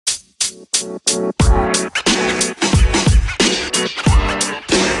Hey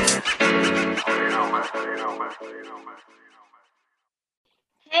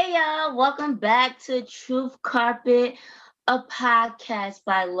y'all, welcome back to Truth Carpet, a podcast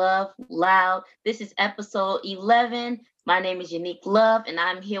by Love Loud. This is episode 11. My name is Unique Love, and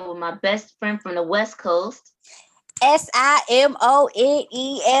I'm here with my best friend from the West Coast. SIMONELOUDD.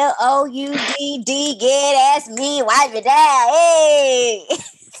 Get ass me, wipe it down. Hey,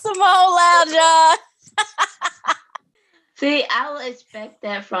 Simone Loud, y'all. See, I would expect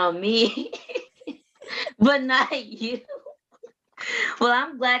that from me, but not you. Well,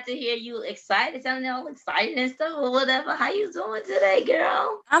 I'm glad to hear you excited, sounding all excited and stuff, or whatever. How you doing today,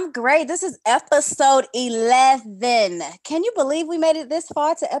 girl? I'm great. This is episode 11. Can you believe we made it this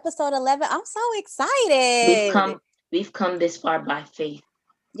far to episode 11? I'm so excited. We've come this far by faith.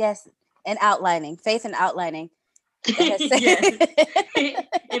 Yes, and outlining, faith and outlining. Yes.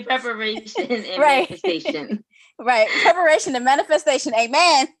 In preparation and Right. manifestation. Right, preparation and manifestation.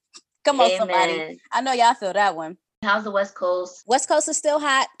 Amen. Come on, Amen. somebody. I know y'all feel that one. How's the West Coast? West Coast is still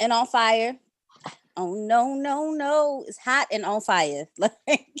hot and on fire. Oh, no. It's hot and on fire. I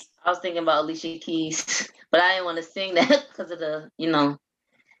was thinking about Alicia Keys, but I didn't want to sing that because of the,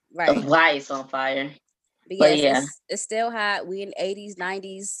 right. of why it's on fire. But yes, it's still hot. We in 80s,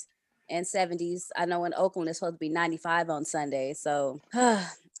 90s, and 70s. I know in Oakland it's supposed to be 95 on Sunday. So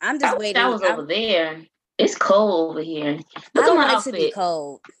I'm just waiting. I was over there. It's cold over here. I don't like to be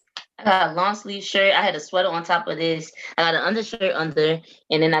cold. I got a long sleeve shirt. I had a sweater on top of this. I got an undershirt under,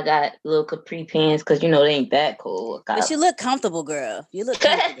 and then I got little capri pants because they ain't that cold. But you look comfortable, girl. You look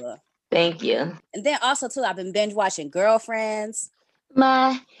comfortable. Thank you. And then also too, I've been binge watching Girlfriends.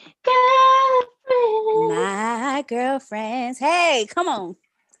 My girlfriends. Hey, come on.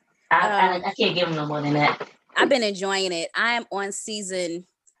 I can't give them no more than that. I've been enjoying it. I am on season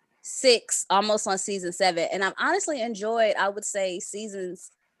 6, almost on season 7, and I've honestly enjoyed, I would say,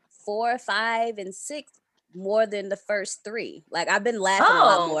 seasons 4, 5, and 6 more than the first 3. Like, I've been laughing a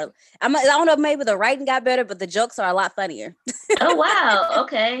lot more. I don't know, maybe the writing got better, but the jokes are a lot funnier. Oh wow,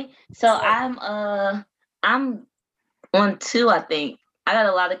 okay. So I'm on 2, I think. I got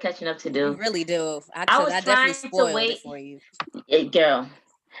a lot of catching up to do. You really do. I definitely spoiled it for you. Girl,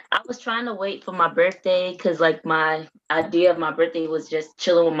 I was trying to wait for my birthday because my idea of my birthday was just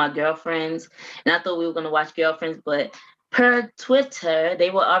chilling with my girlfriends, and I thought we were gonna watch Girlfriends, but per Twitter, they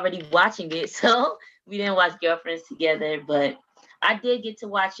were already watching it, so we didn't watch Girlfriends together, but I did get to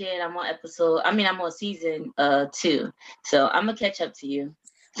watch it. I'm on season 2, so I'm gonna catch up to you.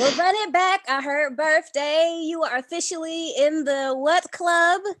 Well, run it back. I heard birthday. You are officially in the what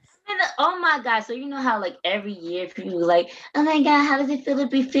club? Oh my God. So you know how every year people like, oh my God, how does it feel to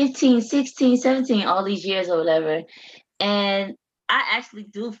be 15, 16, 17, all these years or whatever? And I actually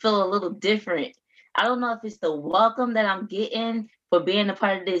do feel a little different. I don't know if it's the welcome that I'm getting for being a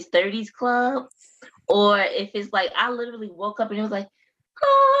part of this 30s club, or if it's I literally woke up and it was like, ah.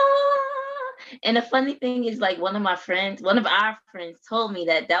 And the funny thing is one of our friends told me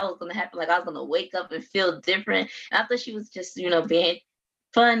that was going to happen. I was going to wake up and feel different. And I thought she was just, being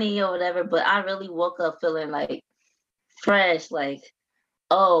funny or whatever, but I really woke up feeling fresh,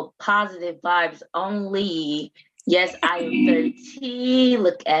 positive vibes only. Yes, I am 13.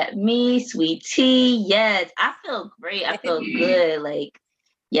 Look at me, sweet tea. Yes, I feel great. I feel good.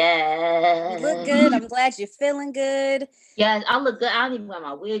 Yeah. You look good. I'm glad you're feeling good. Yes, I look good. I don't even have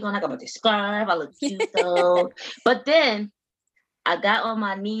my wig on. I got my scarf. I look cute though. But then I got on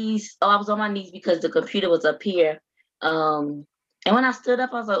my knees. Oh, I was on my knees because the computer was up here. And when I stood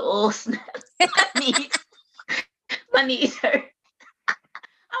up, I was like, oh, snap. My knees hurt.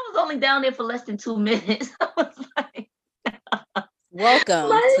 I was only down there for less than 2 minutes. I was like,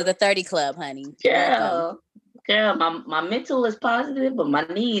 welcome to the 30 Club, honey. Girl, my mental is positive, but my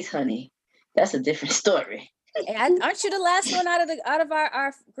knees, honey, that's a different story. Aren't you the last one out of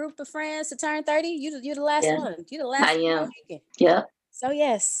our group of friends to turn 30? You're the last one. You're the last I am. one. Yeah. So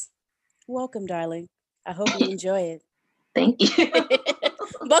yes, welcome, darling. I hope you enjoy it. Thank you.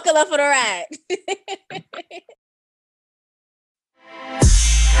 Buckle up for the ride.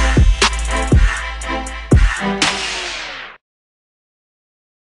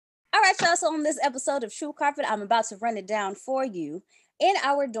 All right, y'all. So on this episode of True Carpet, I'm about to run it down for you. In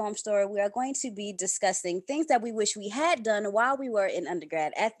our dorm story, we are going to be discussing things that we wish we had done while we were in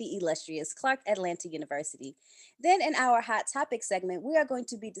undergrad at the illustrious Clark Atlanta University. Then in our hot topic segment, we are going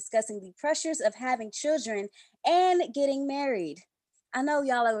to be discussing the pressures of having children and getting married. I know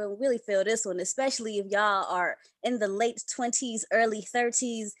y'all will really feel this one, especially if y'all are in the late 20s, early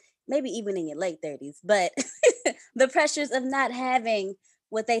 30s, maybe even in your late 30s. But the pressures of not having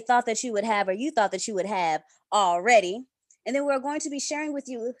what they thought that you would have or you thought that you would have already. And then we're going to be sharing with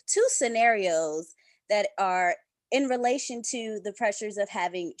you 2 scenarios that are in relation to the pressures of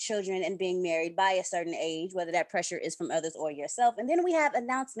having children and being married by a certain age, whether that pressure is from others or yourself. And then we have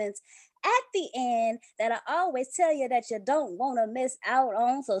announcements at the end that I always tell you that you don't want to miss out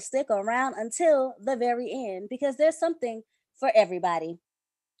on. So stick around until the very end because there's something for everybody.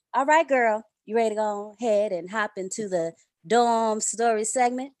 All right, girl, you ready to go ahead and hop into the dorm story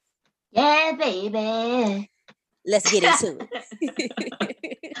segment? Yeah, baby. Let's get into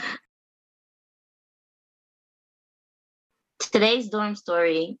it. Today's dorm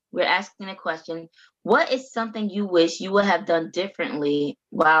story, we're asking a question. What is something you wish you would have done differently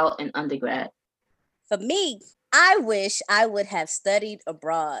while in undergrad? For me, I wish I would have studied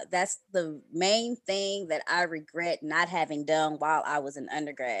abroad. That's the main thing that I regret not having done while I was in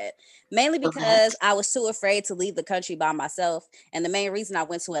undergrad. Mainly because I was too afraid to leave the country by myself. And the main reason I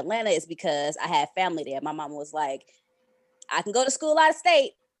went to Atlanta is because I had family there. My mom was like, I can go to school out of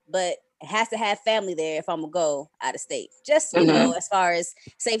state, but it has to have family there if I'm gonna go out of state. Just, you know, as far as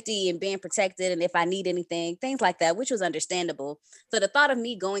safety and being protected and if I need anything, things like that, which was understandable. So the thought of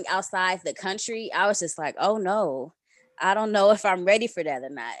me going outside the country, I was just like, oh no, I don't know if I'm ready for that or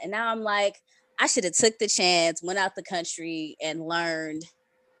not. And now I'm like, I should have took the chance, went out the country and learned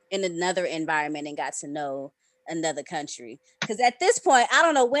in another environment and got to know another country. Because at this point, I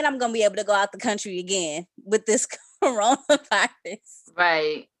don't know when I'm going to be able to go out the country again with this coronavirus.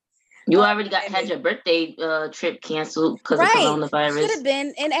 Right. You already had your birthday trip canceled because of coronavirus. Should have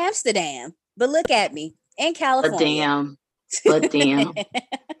been in Amsterdam. But look at me, in California. But damn.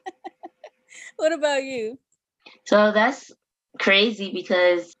 What about you? So that's crazy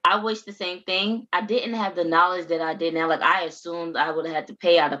because I wish the same thing. I didn't have the knowledge that I did now. Like I assumed I would have had to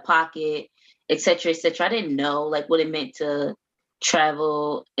pay out of pocket, etc., etc. I didn't know like what it meant to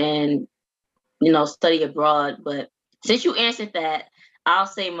travel and, you know, study abroad. But since you answered that, I'll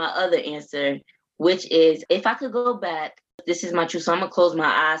say my other answer, which is if I could go back, this is my truth. So I'm gonna close my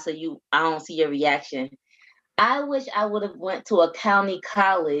eyes so I don't see your reaction. I wish I would have went to a county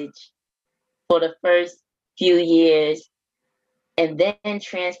college for the first few years and then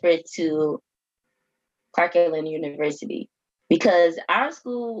transferred to Clark Atlanta University because our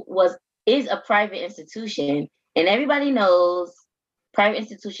school is a private institution and everybody knows private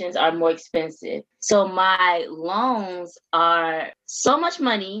institutions are more expensive. So my loans are so much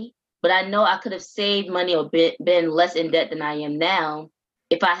money, but I know I could have saved money or been less in debt than I am now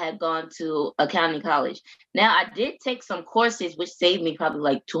if I had gone to a county college. Now, I did take some courses, which saved me probably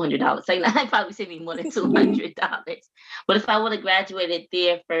like $200. Like, I probably saved me more than $200. But if I would have graduated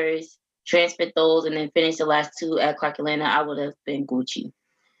there first, transferred those, and then finished the last 2 at Clark Atlanta, I would have been Gucci.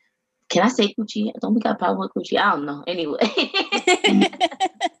 Can I say Gucci? Don't we got power with Gucci? I don't know. Anyway.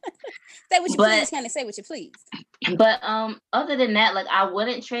 Say what you please, honey. Say what you please. But other than that, like I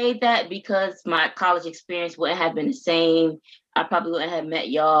wouldn't trade that because my college experience wouldn't have been the same. I probably wouldn't have met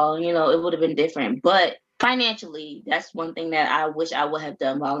y'all. You know, it would have been different. But financially, that's one thing that I wish I would have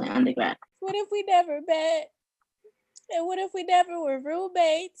done while in undergrad. What if we never met? And what if we never were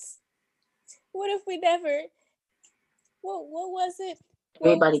roommates? What if we never? What was it?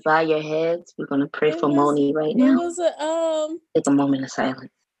 Everybody bow your heads. We're gonna pray for Moni right now. It was take a moment of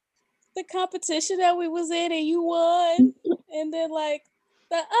silence. The competition that we was in and you won. And then like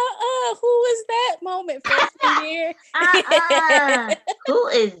the who is that moment freshman year? Who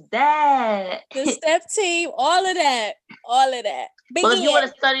is that? The step team, all of that. Well, if you would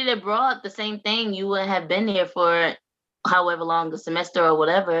have studied abroad, the same thing, you would have been there for however long the semester or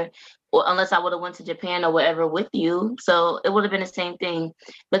whatever, or unless I would have went to Japan or whatever with you. So it would have been the same thing.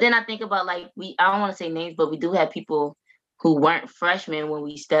 But then I think about like I don't want to say names, but we do have people who weren't freshmen when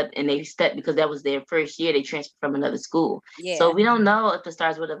we stepped, and they stepped because that was their first year. They transferred from another school. Yeah. So we don't know if the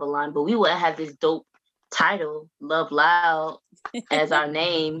stars would have aligned, but we would have this dope title, Love Loud, as our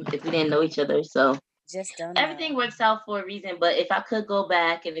name if we didn't know each other. So just don't everything works out for a reason. But if I could go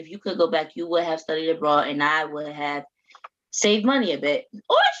back, and if you could go back, you would have studied abroad, and I would have saved money a bit.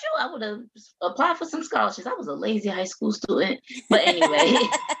 Or shoot, I would have applied for some scholarships. I was a lazy high school student. But anyway,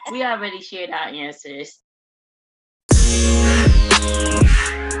 we already shared our answers.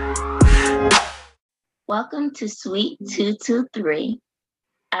 Welcome to Suite 223,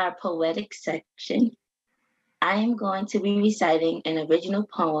 our poetic section. I am going to be reciting an original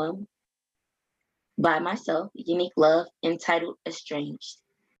poem by myself, Unique Love, entitled Estranged.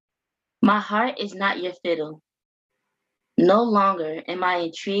 My heart is not your fiddle. No longer am I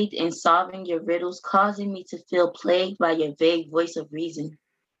intrigued in solving your riddles, causing me to feel plagued by your vague voice of reason.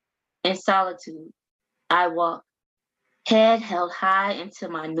 In solitude, I walk, Head held high into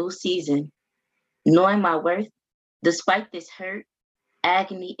my new season, knowing my worth. Despite this hurt,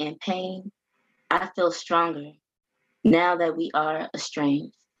 agony, and pain, I feel stronger now that we are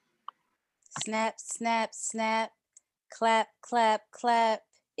estranged. Snap, snap, snap. Clap, clap, clap.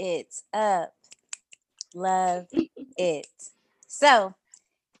 It's up. Love it. So,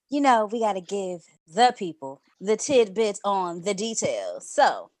 we got to give the people the tidbits on the details.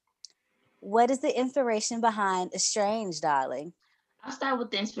 So, what is the inspiration behind Estranged, darling? I'll start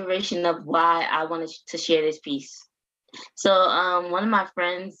with the inspiration of why I wanted to share this piece. So, one of my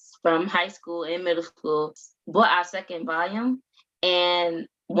friends from high school and middle school bought our second volume, and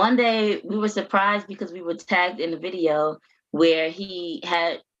one day we were surprised because we were tagged in a video where he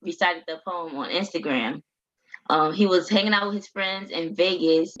had recited the poem on Instagram. He was hanging out with his friends in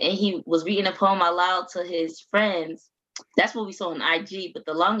Vegas, and he was reading a poem aloud to his friends. That's what we saw on IG. But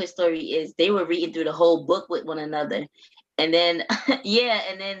the longest story is they were reading through the whole book with one another, and then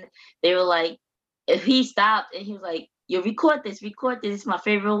and then they were like, if he stopped and he was like, "You record this, it's my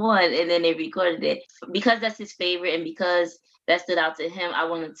favorite one," and then they recorded it because that's his favorite, and because that stood out to him. I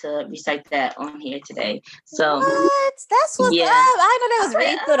wanted to recite that on here today. So what? That's what's up. I know they was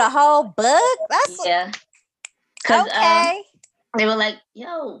reading through the whole book. That's because okay. They were like,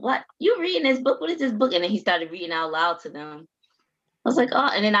 "Yo, what? You reading this book? What is this book?" And then he started reading out loud to them. I was like, "Oh!"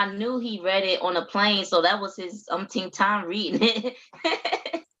 And then I knew he read it on a plane, so that was his umpteenth time reading it.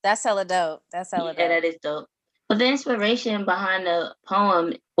 That's hella dope. That's hella dope. Yeah, that is dope. But the inspiration behind the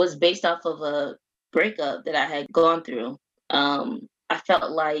poem was based off of a breakup that I had gone through. I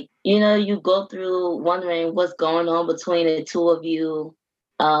felt like, you go through wondering what's going on between the two of you,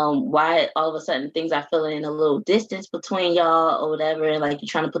 why all of a sudden things are feeling a little distance between y'all or whatever, and like you're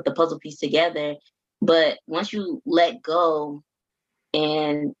trying to put the puzzle piece together. But once you let go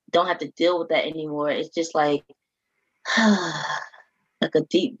and don't have to deal with that anymore, it's just like like a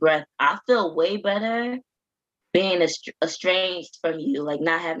deep breath. I feel way better being estranged from you, like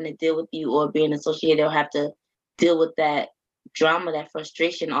not having to deal with you or being associated or have to deal with that drama, that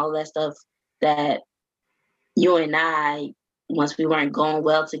frustration, all that stuff that you and I, once we weren't going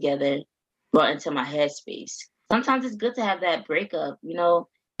well together, brought into my headspace. Sometimes it's good to have that breakup,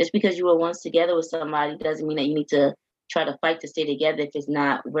 just because you were once together with somebody doesn't mean that you need to try to fight to stay together if it's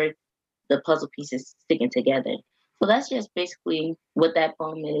not worth the puzzle pieces sticking together. So that's just basically what that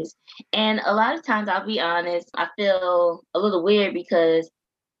poem is. And a lot of times, I'll be honest, I feel a little weird because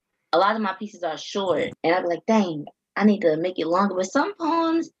a lot of my pieces are short. And I'll be like, dang, I need to make it longer. But some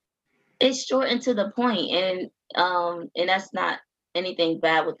poems, it's short and to the point. And that's not anything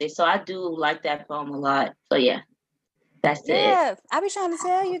bad with it. So I do like that poem a lot. So yeah. That's it. Yeah, I be trying to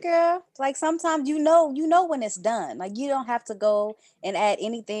tell you, girl. Like sometimes you know when it's done. Like you don't have to go and add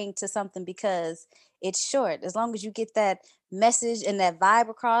anything to something because it's short. As long as you get that message and that vibe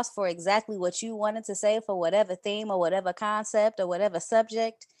across for exactly what you wanted to say for whatever theme or whatever concept or whatever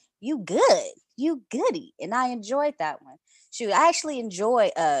subject, you good. You goody. And I enjoyed that one. Shoot, I actually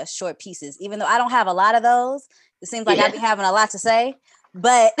enjoy short pieces, even though I don't have a lot of those. It seems like I be having a lot to say.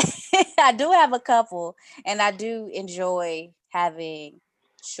 But I do have a couple, and I do enjoy having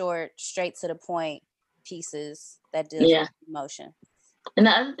short, straight to the point pieces that deal with emotion. And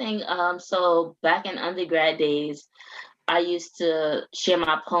the other thing, so back in undergrad days, I used to share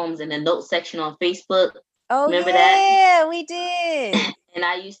my poems in the notes section on Facebook. Oh, remember that? Yeah, we did. And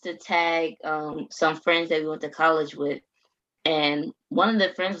I used to tag some friends that we went to college with. And one of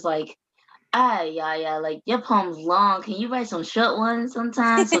the friends was like, yeah, like your poem's long. Can you write some short ones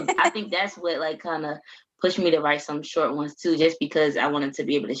sometimes? So I think that's what like kind of pushed me to write some short ones too, just because I wanted to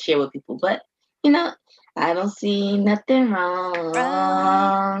be able to share with people. But I don't see nothing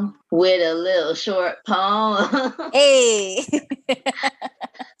wrong with a little short poem. Hey.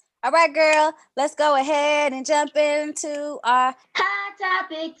 All right, girl, let's go ahead and jump into our hot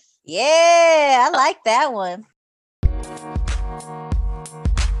topics. Yeah, I like that one.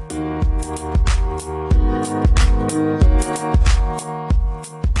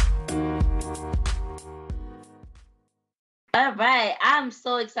 All right, I'm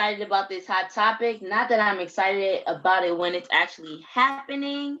so excited about this hot topic. Not that I'm excited about it when it's actually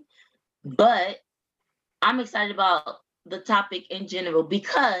happening, but I'm excited about the topic in general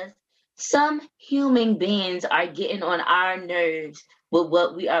because some human beings are getting on our nerves with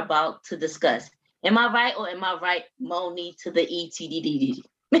what we are about to discuss. Am I right or am I right, Moni, to the ETDD?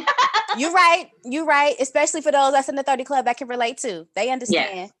 You're right. Especially for those that's in the 30 club that can relate to. They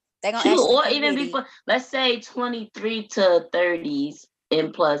understand. Yes. They're gonna or even before, let's say 23 to 30s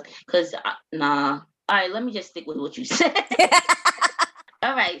and plus. Because nah. All right, let me just stick with what you said.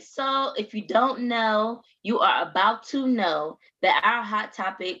 All right. So if you don't know, you are about to know that our hot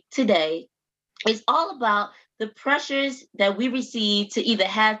topic today is all about the pressures that we receive to either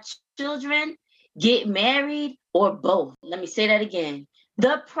have children, get married, or both. Let me say that again.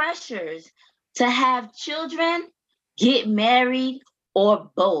 The pressures to have children, get married, or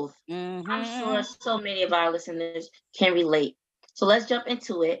both. I'm sure Mm-hmm. so many of our listeners can relate. So let's jump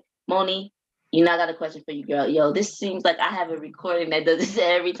into it. Moni, you know, I got a question for you, girl. Yo, this seems like I have a recording that does this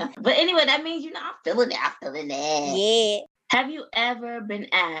every time. But anyway, that means, I'm feeling it. I'm feeling it. Yeah. Have you ever been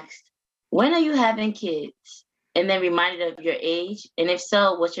asked, when are you having kids? And then reminded of your age? And if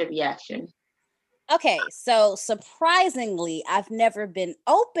so, what's your reaction? Okay, so surprisingly, I've never been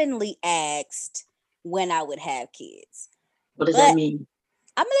openly asked when I would have kids. What does that But mean?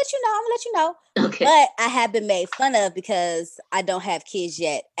 I'm gonna let you know. I'm gonna let you know. Okay. But I have been made fun of because I don't have kids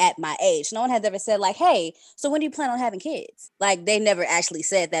yet at my age. No one has ever said like, "Hey, so when do you plan on having kids?" Like they never actually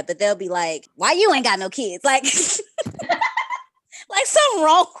said that, but they'll be like, "Why you ain't got no kids?" Like, like something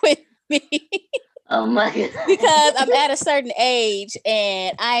wrong with me Oh my God. because I'm at a certain age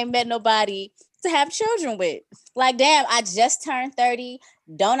and I ain't met nobody to have children with. Like, damn, I just turned 30.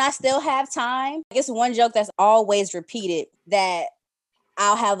 Don't I still have time? It's one joke that's always repeated that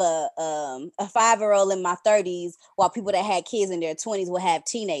I'll have a 5-year-old in my 30s while people that had kids in their 20s will have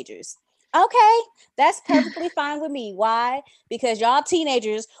teenagers. Okay, that's perfectly fine with me. Why? Because y'all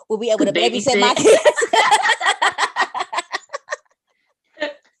teenagers will be able to babysit my Babysit. kids.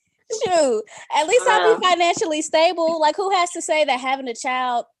 Shoot, at least I'll be Wow. financially stable. Like, who has to say that having a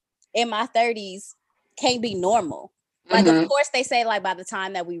child in my 30s can't be normal? Like, of Hmm. course, they say, like, by the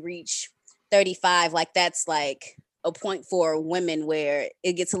time that we reach 35, like, that's like a point for women where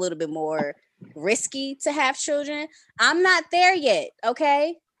it gets a little bit more risky to have children. I'm not there yet,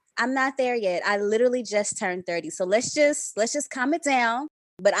 okay? I'm not there yet. I literally just turned 30. So let's just calm it down.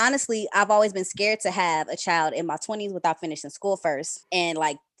 But honestly, I've always been scared to have a child in my 20s without finishing school first. And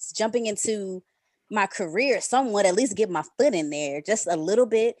like jumping into my career somewhat, at least get my foot in there just a little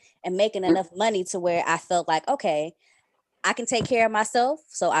bit and making enough money to where I felt like, okay, I can take care of myself.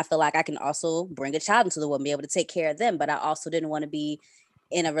 So I feel like I can also bring a child into the world and be able to take care of them. But I also didn't want to be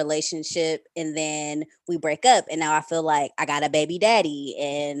in a relationship and then we break up and now I feel like I got a baby daddy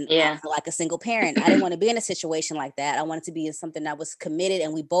and I Yeah. feel like a single parent. I didn't want to be in a situation like that. I wanted to be in something that was committed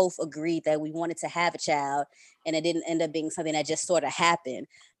and we both agreed that we wanted to have a child and it didn't end up being something that just sort of happened.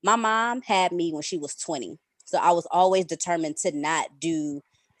 My mom had me when she was 20. So I was always determined to not do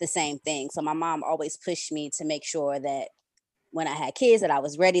the same thing. So my mom always pushed me to make sure that when I had kids that I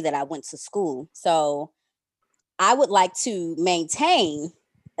was ready, that I went to school. So I would like to maintain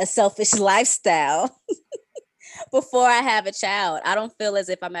a selfish lifestyle before I have a child. I don't feel as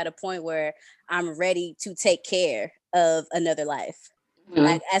if I'm at a point where I'm ready to take care of another life. Hmm.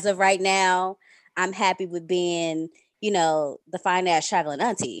 Like as of right now, I'm happy with being, the fine ass traveling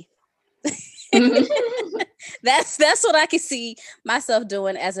auntie. That's what I can see myself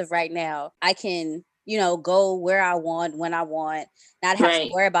doing as of right now. I can, go where I want, when I want, not have to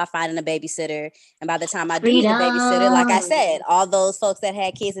Right. worry about finding a babysitter. And by the time I do need a babysitter, like I Freedom. said, all those folks that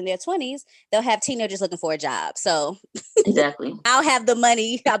had kids in their 20s, they'll have teenagers looking for a job. So Exactly. I'll have the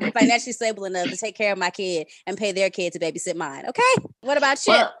money. I'll be financially stable enough to take care of my kid and pay their kid to babysit mine. Okay. What about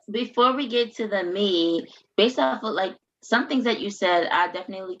you? Well, before we get to the me, based off of like some things that you said, I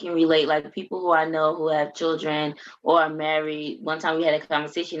definitely can relate. Like people who I know who have children or are married. One time we had a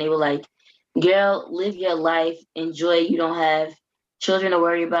conversation, they were like, girl, live your life, enjoy. You don't have children to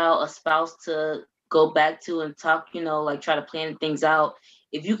worry about, a spouse to go back to and talk, like try to plan things out.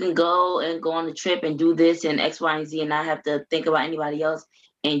 If you can go and go on the trip and do this and X, Y, and Z and not have to think about anybody else,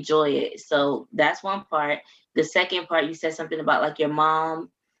 enjoy it. So that's one part. The second part, you said something about like your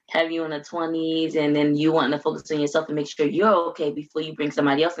mom have you in the 20s and then you wanting to focus on yourself and make sure you're okay before you bring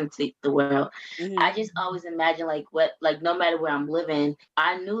somebody else into the world. I Mm-hmm. just always imagine like no matter where I'm living,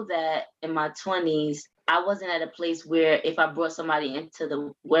 I knew that in my 20s, I wasn't at a place where if I brought somebody into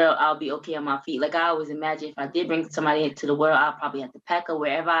the world, I'll be okay on my feet. Like I always imagine if I did bring somebody into the world, I'll probably have to pack up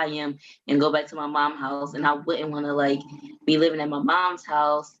wherever I am and go back to my mom's house. And I wouldn't want to like be living at my mom's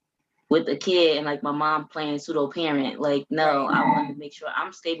house with a kid and like my mom playing pseudo parent. Like, no, Right. I wanted to make sure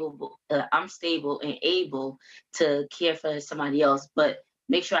I'm stable and able to care for somebody else, but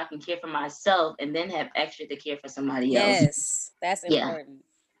make sure I can care for myself and then have extra to care for somebody else. Yes, that's Yeah, important.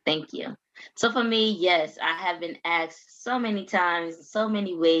 thank you. So for me, yes, I have been asked so many times, so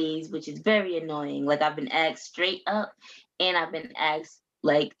many ways, which is very annoying. Like I've been asked straight up and I've been asked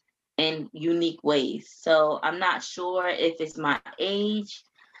like in unique ways. So I'm not sure if it's my age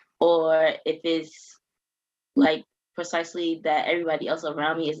or if it's like precisely that everybody else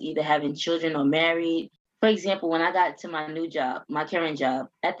around me is either having children or married. For example, when I got to my new job, my current job,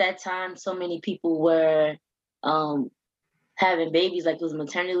 at that time, so many people were um, having babies, like it was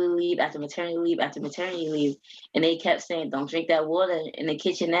maternity leave after maternity leave after maternity leave. And they kept saying, don't drink that water in the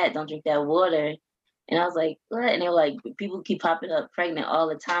kitchenette, don't drink that water. And I was like, what? And they were like, people keep popping up pregnant all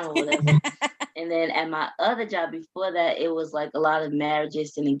the time or whatever. And then at my other job before that, it was like a lot of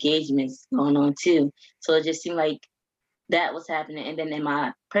marriages and engagements going on too. So it just seemed like that was happening. And then in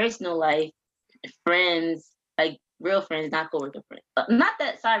my personal life, friends, like real friends, not coworker friends. Not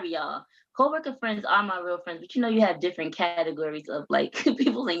that, sorry, y'all. Coworker friends are my real friends, but you have different categories of like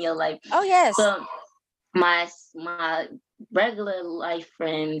people in your life. Oh yes. So my regular life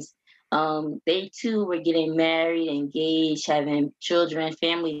friends, they too were getting married, engaged, having children,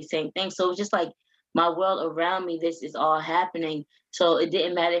 family, same thing. So it was just like my world around me, this is all happening. So it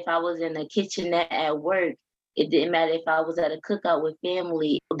didn't matter if I was in the kitchenette at work. It didn't matter if I was at a cookout with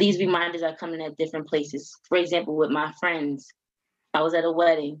family. These reminders are coming at different places. For example, with my friends, I was at a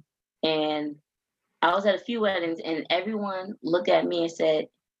wedding and I was at a few weddings and everyone looked at me and said,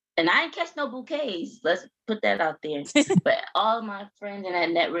 and I didn't catch no bouquets. Let's put that out there. But all of my friends in that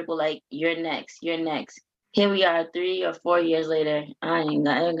network were like, you're next, you're next. Here we are 3 or 4 years later. I ain't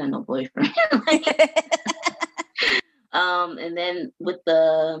got no boyfriend. And then with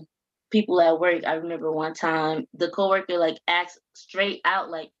the people at work, I remember one time the coworker like asked straight out,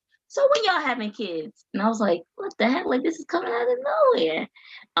 like, so when y'all having kids? And I was like, what the heck? Like this is coming out of nowhere.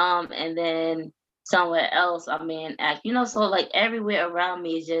 And then somewhere else I'm being asked, so like everywhere around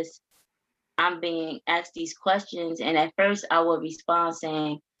me is just I'm being asked these questions. And at first I would respond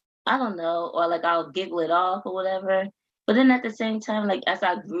saying, I don't know, or like I'll giggle it off or whatever. But then at the same time, like as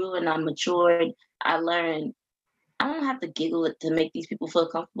I grew and I matured, I learned I don't have to giggle it to make these people feel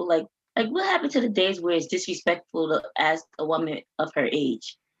comfortable. Like what happened to the days where it's disrespectful to ask a woman of her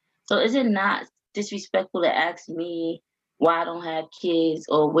age? So is it not disrespectful to ask me why I don't have kids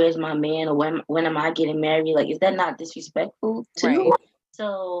or where's my man or when am I getting married? Like, is that not disrespectful to you?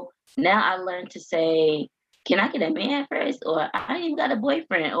 So now I learned to say, can I get a man first? Or I ain't even got a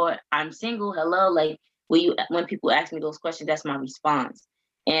boyfriend or I'm single. Hello. Like when people ask me those questions, that's my response.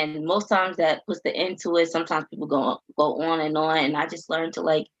 And most times that puts the end to it. Sometimes people go on, and I just learned to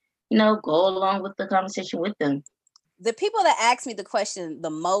go along with the conversation with them. The people that ask me the question the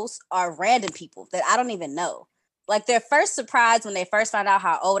most are random people that I don't even know. Like their first surprise when they first find out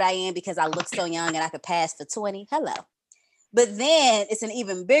how old I am because I look so young and I could pass for 20. Hello. But then it's an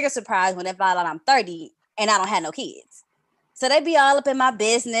even bigger surprise when they find out I'm 30 and I don't have no kids. So they be all up in my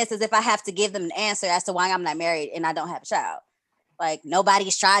business as if I have to give them an answer as to why I'm not married and I don't have a child. Like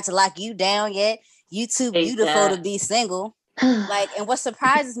nobody's tried to lock you down yet. You too beautiful to be single. Like, and what has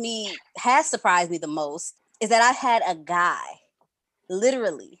surprised me the most is that I had a guy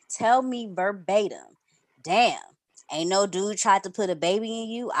literally tell me verbatim, damn, ain't no dude tried to put a baby in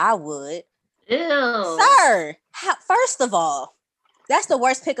you, I would. Ew. Sir, first of all, that's the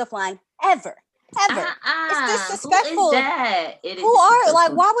worst pickup line ever. It's disrespectful. Who is that?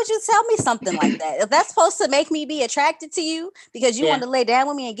 Like, why would you tell me something like that? If that's supposed to make me be attracted to you because you want to lay down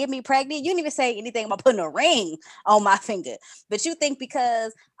with me and get me pregnant, you didn't even say anything about putting a ring on my finger. But you think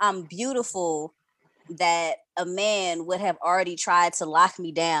because I'm beautiful that a man would have already tried to lock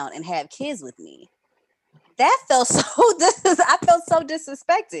me down and have kids with me. That felt so I felt so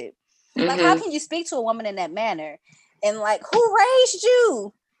disrespected. Mm-hmm. Like, how can you speak to a woman in that manner? And like, who raised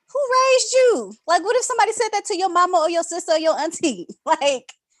you? Who raised you? Like, what if somebody said that to your mama or your sister or your auntie?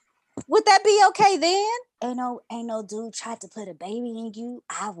 Like, would that be okay then? Ain't no dude tried to put a baby in you.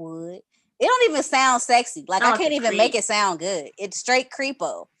 I would. It don't even sound sexy. Like, I can't even make it sound good. It's straight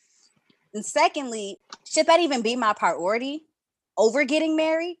creepo. And secondly, should that even be my priority over getting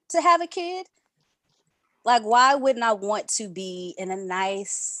married to have a kid? Like, why wouldn't I want to be in a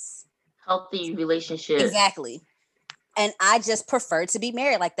nice, healthy relationship? Exactly. And I just prefer to be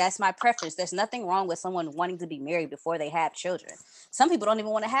married. Like, that's my preference. There's nothing wrong with someone wanting to be married before they have children. Some people don't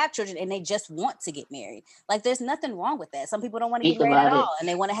even want to have children and they just want to get married. Like, there's nothing wrong with that. Some people don't want to get married at all and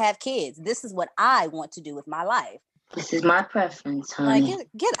they want to have kids. This is what I want to do with my life. This is my preference, honey. Like,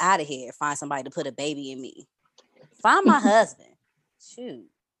 get out of here. Find somebody to put a baby in me. Find my husband. Shoot.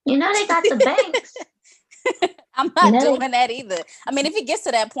 They got the banks. I'm not doing that either. I mean, if it gets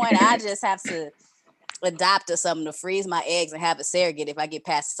to that point, I just have to adopt or something to freeze my eggs and have a surrogate if I get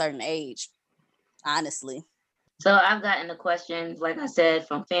past a certain age, honestly. So I've gotten the questions, like I said,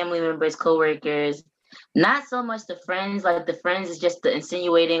 from family members, coworkers, not so much the friends. Like the friends is just the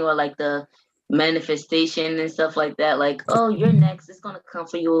insinuating or like the manifestation and stuff like that. Like, oh, you're next. It's going to come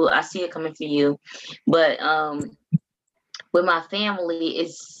for you. I see it coming for you. But with my family,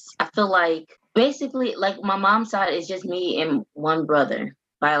 I feel like basically like my mom's side is just me and one brother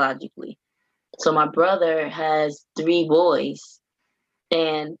biologically. So my brother has three boys,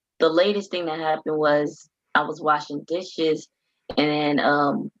 and the latest thing that happened was I was washing dishes, and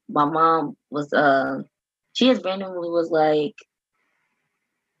then my mom was she just randomly was like,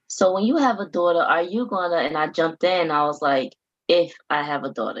 "So when you have a daughter, are you gonna?" And I jumped in. I was like, "If I have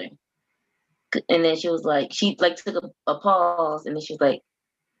a daughter," and then she was like, she like took a pause, and then she was like,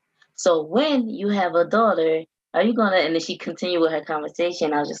 "So when you have a daughter, are you gonna?" And then she continued with her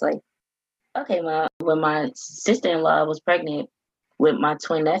conversation. I was just like, "Okay, ma." When my sister-in-law was pregnant with my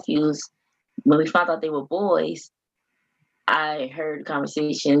twin nephews, when we found out they were boys, I heard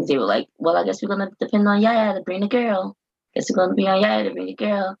conversations. They were like, "Well, I guess we're gonna depend on Yaya to bring the girl. Guess we're gonna be on Yaya to bring the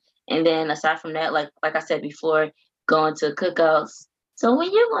girl." And then aside from that, like I said before, going to cookouts. So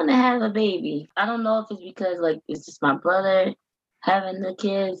when you're gonna have a baby, I don't know if it's because like it's just my brother having the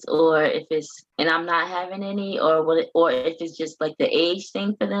kids, or if it's and I'm not having any, or or if it's just like the age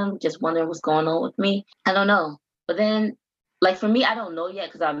thing for them, just wondering what's going on with me. I don't know. But then, like for me, I don't know yet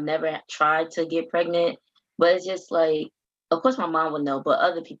because I've never tried to get pregnant. But it's just like of course my mom would know, but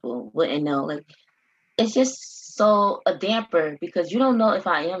other people wouldn't know. Like it's just so a damper because you don't know if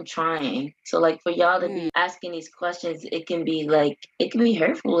I am trying. So like for y'all to be asking these questions, it can be like it can be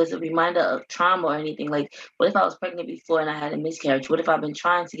hurtful as a reminder of trauma or anything. Like what if I was pregnant before and I had a miscarriage? What if I've been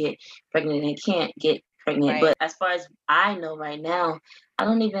trying to get pregnant and can't get pregnant? Right. But as far as I know right now, I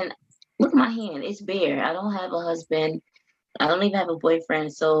don't even look at my hand. It's bare. I don't have a husband. I don't even have a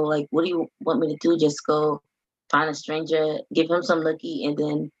boyfriend. So like what do you want me to do? Just go find a stranger, give him some nookie, and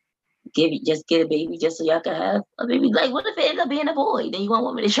then just get a baby just so y'all can have a baby. Like, what if it ends up being a boy? Then you won't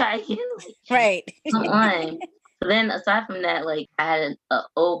want me to try again? Like, Right. come on. So then, aside from that, like I had an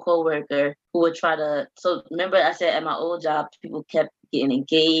old coworker who would try to. So remember, I said at my old job, people kept getting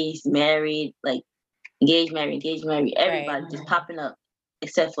engaged, married, like engaged, married. Right. Everybody just popping up,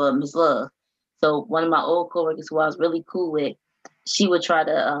 except for Miss Love. So one of my old coworkers who I was really cool with, she would try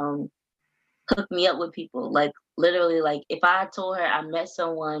to hook me up with people. Like literally, like if I told her I met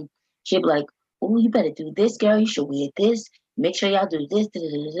someone, she'd be like, "Oh, you better do this, girl. You should wear this. Make sure y'all do this." Da, da,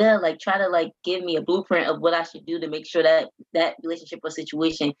 da, da. Like try to like give me a blueprint of what I should do to make sure that that relationship or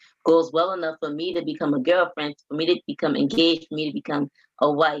situation goes well enough for me to become a girlfriend, for me to become engaged, for me to become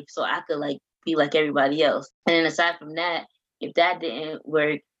a wife, so I could like be like everybody else. And then aside from that, if that didn't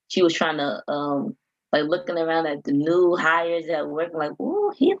work, she was trying to like looking around at the new hires that were working, like,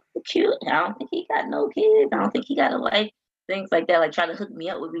 "Ooh, he look cute. I don't think he got no kids. I don't think he got a wife." Things like that, like trying to hook me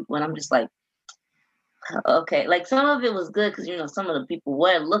up with people, and I'm just like, okay. Like some of it was good because some of the people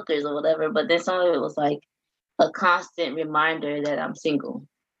were lookers or whatever, but then some of it was like a constant reminder that I'm single,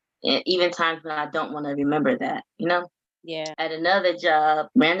 and even times when I don't want to remember that. Yeah. At another job,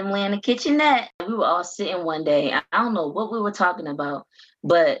 randomly in the kitchenette, we were all sitting one day. I don't know what we were talking about,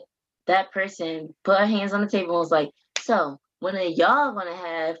 but that person put her hands on the table and was like, "So, when are y'all gonna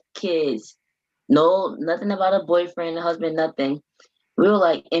have kids?" No, nothing about a boyfriend, a husband, nothing. We were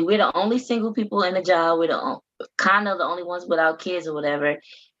like, and we're the only single people in the job. We're kind of the only ones without kids or whatever.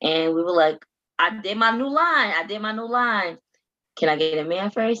 And we were like, I did my new line. Can I get a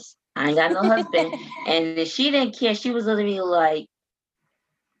man first? I ain't got no husband. And then she didn't care. She was literally like,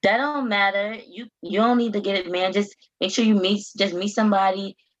 that don't matter. You don't need to get a man. Just make sure you meet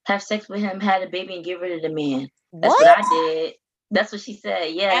somebody, have sex with him, have a baby, and get rid of the man. That's what What? I did. That's what she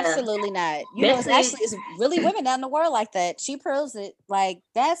said. Yeah. Absolutely not. Basically, It's really women out in the world like that. She proves it. Like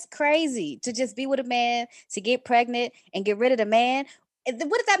that's crazy to just be with a man, to get pregnant and get rid of the man. And then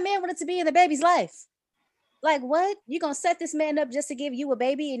what if that man wanted to be in the baby's life? Like what? You gonna set this man up just to give you a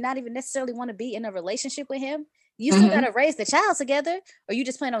baby and not even necessarily want to be in a relationship with him? You still mhm. gotta raise the child together, or you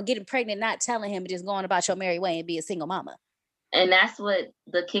just plan on getting pregnant, not telling him, and just going about your merry way and be a single mama. And that's what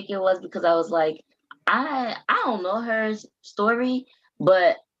the kicker was because I was like, I don't know her story,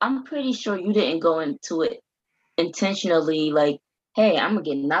 but I'm pretty sure you didn't go into it intentionally like, hey, I'm gonna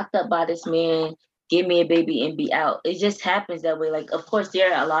get knocked up by this man, give me a baby and be out. It just happens that way. Like, of course,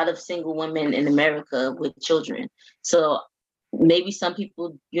 there are a lot of single women in America with children. So maybe some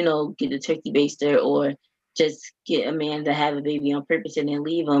people, get a turkey baster or just get a man to have a baby on purpose and then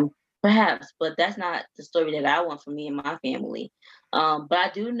leave him. Perhaps, but that's not the story that I want for me and my family. But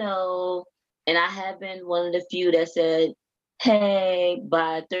I do know, and I have been one of the few that said, hey,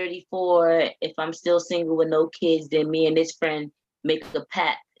 by 34, if I'm still single with no kids, then me and this friend make a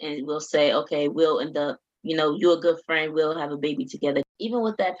pact and we'll say, okay, we'll end up, you're a good friend, we'll have a baby together. Even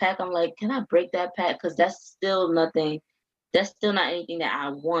with that pact, I'm like, can I break that pact? Because that's still nothing that's still not anything that I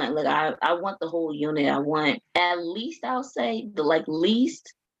want. Like I want the whole unit. I want at least, I'll say, the like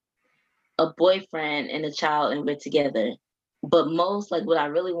least a boyfriend and a child and we're together. But most, like what I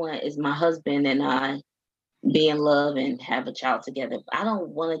really want is my husband and I be in love and have a child together. I don't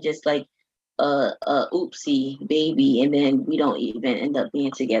want to just like oopsie baby and then we don't even end up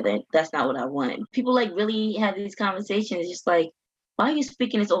being together. That's not what I want. People like really have these conversations just like, why are you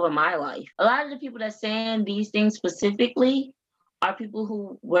speaking this over my life? A lot of the people that saying these things specifically are people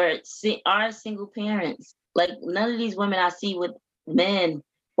who are single parents. Like none of these women I see with men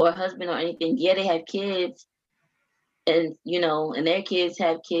or husband or anything, yeah, they have kids and and their kids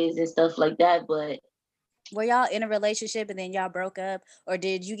have kids and stuff like that, but Were y'all in a relationship and then y'all broke up, or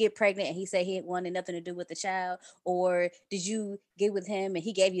did you get pregnant and he said he wanted nothing to do with the child, or did you get with him and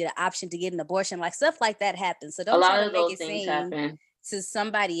he gave you the option to get an abortion? Like stuff like that happens. So a don't try lot to of make those it things seem happen. to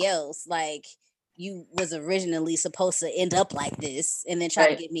somebody else like you was originally supposed to end up like this and then try to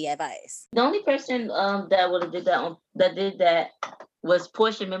Right. give me advice. The only person that would have did that was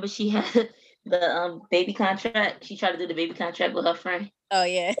Portia. Remember she had the baby contract. She tried to do the baby contract with her friend. Oh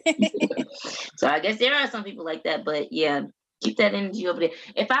yeah. So I guess there are some people like that, but yeah, keep that energy over there.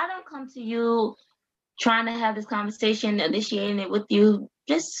 If I don't come to you trying to have this conversation, initiating it with you,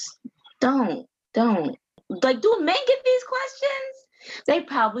 just don't. Like, do men get these questions? They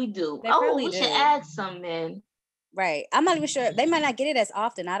probably do. They Oh, probably we should do. add some men. Right. I'm not even sure. They might not get it as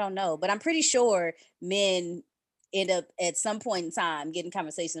often. I don't know. But I'm pretty sure men end up at some point in time getting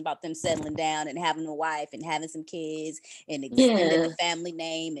conversations about them settling down and having a wife and having some kids and extending the Yeah. family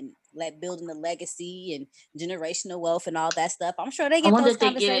name and like building a legacy and generational wealth and all that stuff. I'm sure they I get wonder those if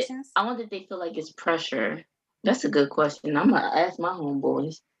they get it. conversations. I wonder if they feel like it's pressure. That's a good question. I'm gonna ask my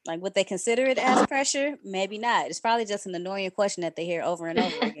homeboys. Like, would they consider it as pressure? Maybe not. It's probably just an annoying question that they hear over and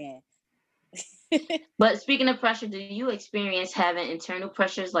over again. But speaking of pressure, do you experience having internal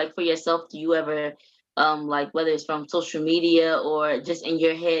pressures like for yourself? Do you ever like whether it's from social media or just in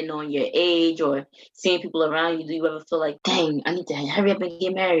your head knowing your age or seeing people around you, do you ever feel like, dang, I need to hurry up and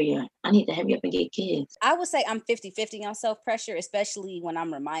get married or I need to hurry up and get kids? I would say I'm 50-50 on self pressure, especially when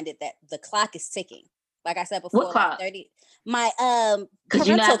I'm reminded that the clock is ticking. Like I said What before, my clock? 30, my Cause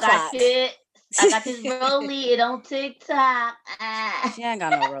you know parental I got clock. it. I got this rollie, it on TikTok. She ain't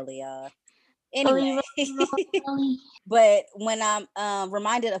got no rollie, y'all. Anyway, Rollie, rollie. but when I'm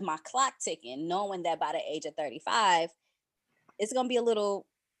reminded of my clock ticking, knowing that by the age of 35, it's gonna be a little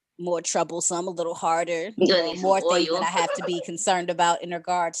more troublesome, a little harder, You gonna need some more things that oil. I have to be concerned about in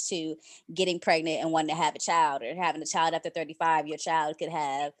regards to getting pregnant and wanting to have a child or having a child after 35. Your child could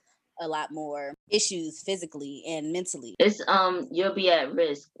have a lot more issues physically and mentally. It's you'll be at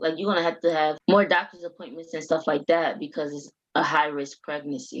risk. Like you're gonna have to have more doctor's appointments and stuff like that because it's a high risk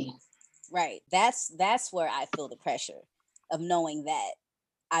pregnancy. Right. That's where I feel the pressure of knowing that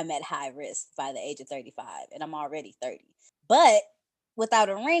I'm at high risk by the age of 35 and I'm already 30. But without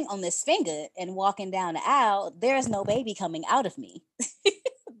a ring on this finger and walking down the aisle, there's no baby coming out of me.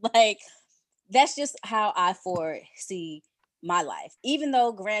 Like that's just how I foresee my life. Even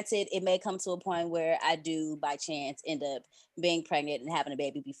though, granted, it may come to a point where I do by chance end up being pregnant and having a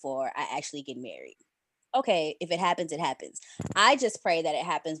baby before I actually get married. Okay, if it happens, it happens. I just pray that it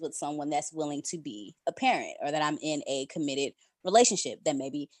happens with someone that's willing to be a parent or that I'm in a committed relationship that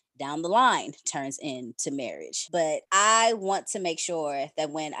maybe down the line turns into marriage. But I want to make sure that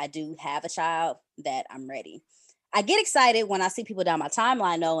when I do have a child that I'm ready. I get excited when I see people down my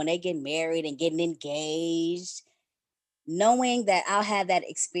timeline though and they get married and getting engaged, knowing that I'll have that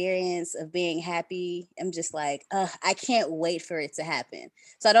experience of being happy. I'm just like, I can't wait for it to happen.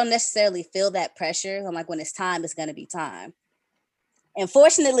 So I don't necessarily feel that pressure. I'm like, when it's time, it's going to be time. And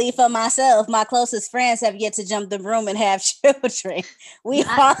fortunately for myself, my closest friends have yet to jump the broom and have children. We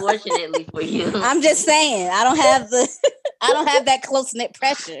Not are. fortunately for you. I'm just saying, I don't have that close knit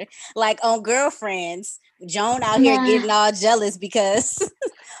pressure like on girlfriends. Joan out here Nah. getting all jealous because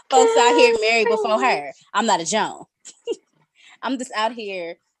folks out here married before her. I'm not a Joan. I'm just out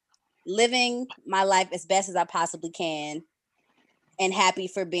here living my life as best as I possibly can and happy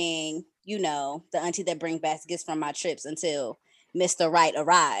for being, the auntie that brings baskets from my trips until Mr. Right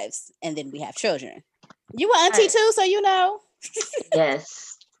arrives and then we have children. You an auntie too, so you know.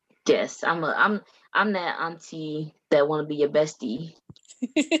 Yes. Yes. I'm that auntie that wanna be your bestie.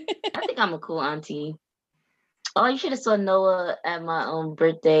 I think I'm a cool auntie. Oh, you should have saw Noah at my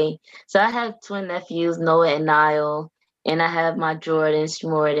birthday. So I have twin nephews, Noah and Niall, and I have my Jordan,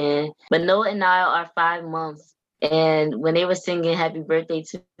 Shmordan. But Noah and Niall are 5 months. And when they were singing happy birthday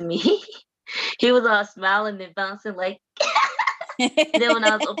to me, he was all smiling and bouncing like And then when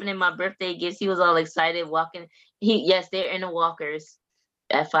I was opening my birthday gifts, he was all excited walking. Yes, they're in the walkers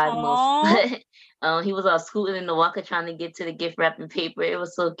at 5 months. But he was all scooting in the walker trying to get to the gift wrapping paper. It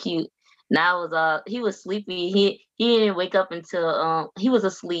was so cute. Now it was he was sleepy. He didn't wake up until he was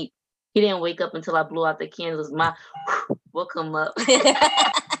asleep. He didn't wake up until I blew out the candles. My woke him up.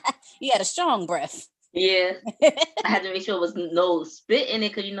 You had a strong breath. Yeah. I had to make sure it was no spit in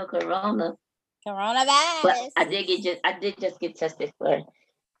it because coronavirus. But I did just get tested for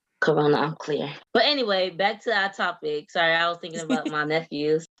corona. I'm clear. But anyway, back to our topic. Sorry, I was thinking about my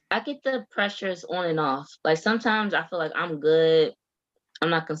nephews. I get the pressures on and off. Like sometimes I feel like I'm good. I'm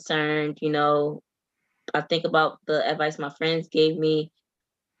not concerned, I think about the advice my friends gave me.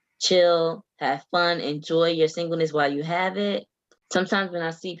 Chill, have fun, enjoy your singleness while you have it. Sometimes when I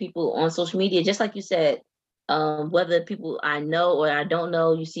see people on social media, just like you said, whether people I know or I don't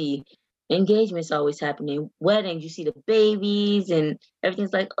know, you see engagements always happening, weddings, you see the babies and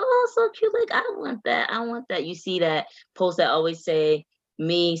everything's like, oh, so cute. Like, I want that. I want that. You see that post that always say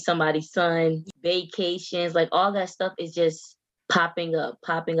me, somebody's son, vacations, like all that stuff is just popping up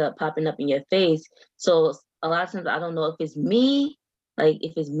in your face. So a lot of times I don't know if it's me, like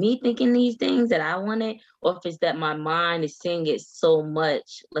if it's me thinking these things that I wanted, or if it's that my mind is seeing it so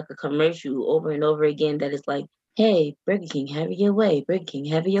much like a commercial over and over again that it's like, hey, Burger King, have it your way. Burger King,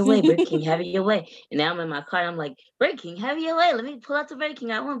 have it your way. Burger King, have it your way. And now I'm in my car and I'm like, Burger King, have it your way. Let me pull out the Burger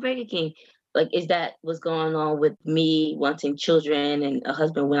King. I want Burger King. Like, is that what's going on with me wanting children and a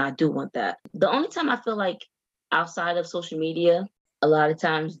husband when I do want that? The only time I feel like outside of social media, a lot of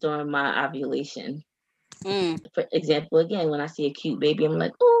times during my ovulation. For example, again, when I see a cute baby, I'm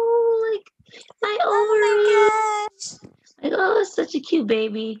like, oh, like my ovary. Oh my gosh. Like, oh, it's such a cute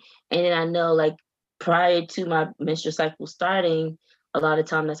baby. And then I know, like, prior to my menstrual cycle starting, a lot of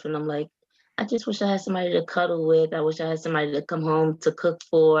time that's when I'm like, I just wish I had somebody to cuddle with. I wish I had somebody to come home to cook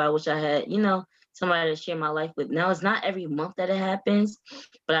for. I wish I had, somebody to share my life with. Now, it's not every month that it happens,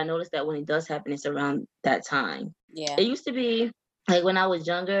 but I noticed that when it does happen, it's around that time. Yeah. It used to be, like, when I was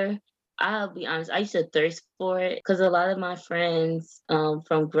younger, I'll be honest, I used to thirst for it because a lot of my friends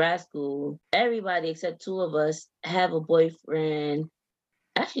from grad school, everybody except two of us have a boyfriend.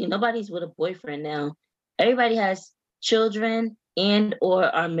 Actually, nobody's with a boyfriend now. Everybody has children and or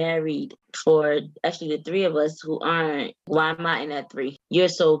are married. For actually the three of us who aren't, why am I in that three? You're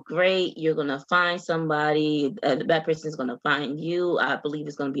so great. You're going to find somebody. That person's going to find you. I believe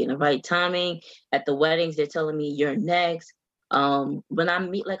it's going to be in the right timing. At the weddings, they're telling me you're next. When I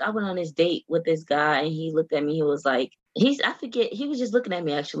went on this date with this guy and he looked at me, he was like, I forget, he was just looking at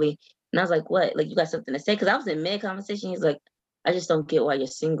me actually. And I was like, what? Like, you got something to say? Because I was in mid-conversation. He's like, I just don't get why you're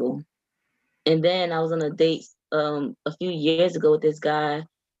single. And then I was on a date a few years ago with this guy.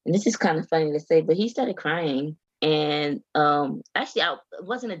 And this is kind of funny to say, but he started crying. And actually, it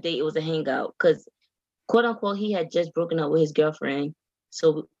wasn't a date. It was a hangout because, quote unquote, he had just broken up with his girlfriend.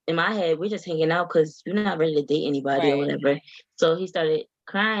 So in my head, we're just hanging out because you're not ready to date anybody or whatever. So he started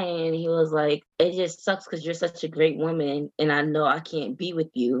crying and he was like, it just sucks because you're such a great woman and I know I can't be with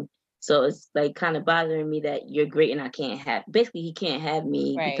you. So it's like kind of bothering me that you're great and I can't have, basically he can't have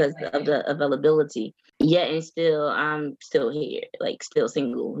me because of the availability. Yet and still, I'm still here, like still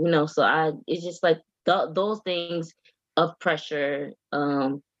single, so it's just like those things of pressure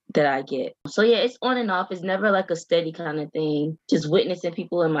that I get. So yeah, it's on and off. It's never like a steady kind of thing. Just witnessing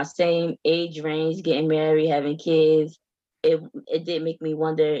people in my same age range getting married, having kids. It did make me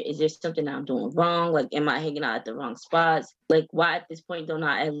wonder, is there something I'm doing wrong? Like, am I hanging out at the wrong spots? Like, why at this point don't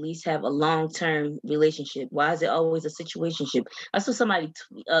I at least have a long-term relationship? Why is it always a situationship? I saw somebody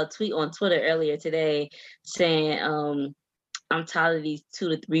tweet on Twitter earlier today saying, I'm tired of these 2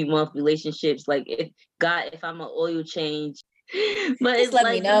 to 3 month relationships. Like, if I'm an oil change, but just it's let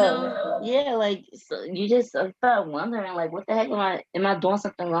like, me know. yeah, like so you just start wondering, like, what the heck am I doing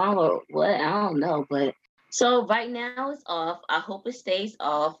something wrong or what? I don't know. But so right now it's off. I hope it stays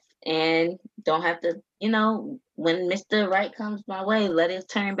off and don't have to, when Mr. Right comes my way, let it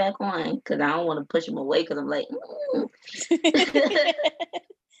turn back on because I don't want to push him away because I'm like,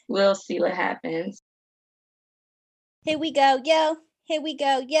 we'll see what happens. Here we go, yo. Here we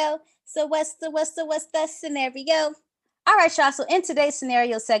go, yo. So what's the scenario? All right, y'all. So in today's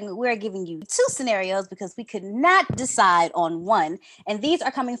scenario segment, we're giving you 2 scenarios because we could not decide on one. And these are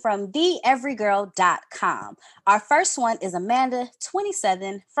coming from theeverygirl.com. Our first one is Amanda,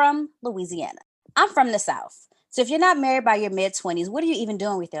 27, from Louisiana. I'm from the South. So if you're not married by your mid-20s, what are you even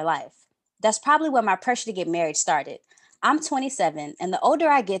doing with your life? That's probably where my pressure to get married started. I'm 27, and the older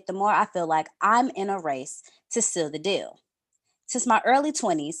I get, the more I feel like I'm in a race to seal the deal. Since my early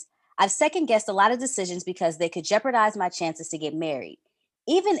 20s, I've second guessed a lot of decisions because they could jeopardize my chances to get married,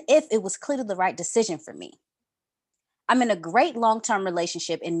 even if it was clearly the right decision for me. I'm in a great long-term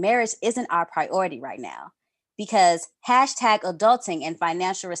relationship and marriage isn't our priority right now because #adulting and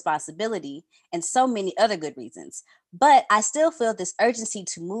financial responsibility and so many other good reasons. But I still feel this urgency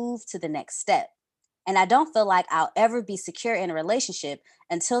to move to the next step. And I don't feel like I'll ever be secure in a relationship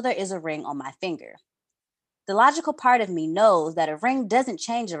until there is a ring on my finger. The logical part of me knows that a ring doesn't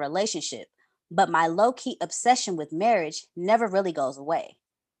change a relationship, but my low-key obsession with marriage never really goes away.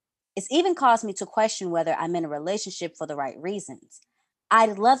 It's even caused me to question whether I'm in a relationship for the right reasons.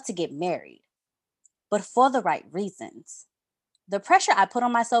 I'd love to get married, but for the right reasons. The pressure I put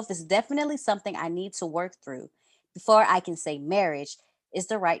on myself is definitely something I need to work through before I can say marriage is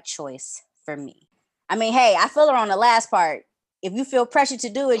the right choice for me. I mean, hey, I feel her on the last part. If you feel pressure to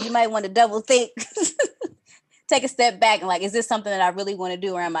do it, you might want to double think, take a step back and like, is this something that I really want to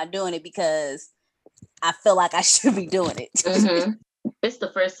do or am I doing it because I feel like I should be doing it? Mm-hmm. It's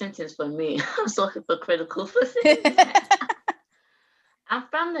the first sentence for me. I'm so hypocritical for saying that. I'm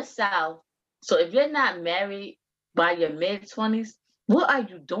from the South. So if you're not married by your mid-20s, what are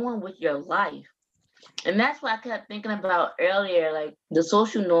you doing with your life? And that's what I kept thinking about earlier, like the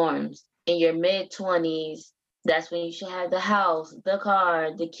social norms in your mid-20s. That's when you should have the house, the car,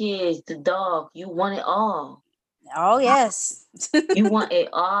 the kids, the dog. You want it all. Oh, yes. You want it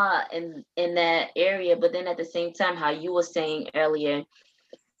all in that area. But then at the same time, how you were saying earlier,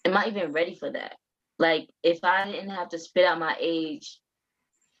 am I even ready for that? Like, if I didn't have to spit out my age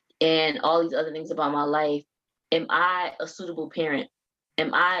and all these other things about my life, am I a suitable parent?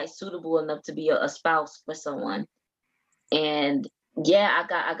 Am I suitable enough to be a spouse for someone? And yeah, I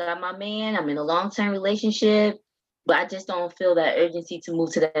got my man. I'm in a long-term relationship, but I just don't feel that urgency to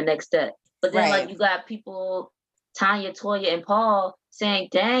move to the next step. But then, like, Right. you got people, Tanya, Toya, and Paul, saying,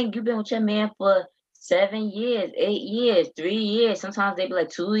 "Dang, you've been with your man for 7 years, 8 years, 3 years. Sometimes they be like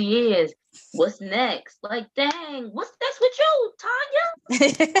 2 years. What's next? Like, dang, what's next with you,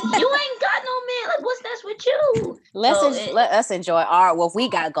 Tanya? You ain't got no man. Like, what's next with you?" So Let us enjoy what we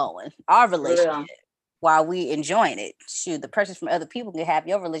got going, our for relationship, real. while we enjoying it. Shoot, the pressures from other people can have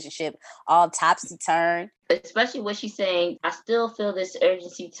your relationship all topsy turn. Especially what she's saying, I still feel this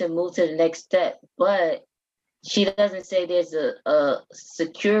urgency to move to the next step, but she doesn't say there's a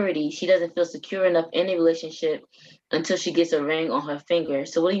security. She doesn't feel secure enough in a relationship until she gets a ring on her finger.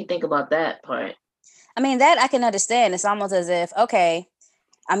 So what do you think about that part? I mean, that I can understand. It's almost as if, okay,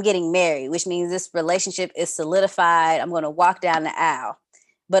 I'm getting married, which means this relationship is solidified. I'm going to walk down the aisle.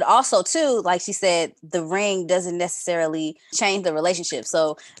 But also, too, like she said, the ring doesn't necessarily change the relationship.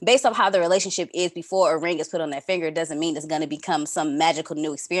 So based off how the relationship is before a ring is put on that finger, doesn't mean it's going to become some magical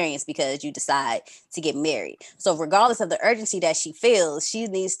new experience because you decide to get married. So regardless of the urgency that she feels, she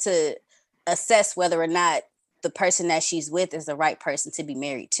needs to assess whether or not the person that she's with is the right person to be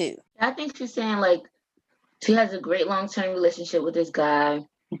married to. I think she's saying, like, she has a great long-term relationship with this guy,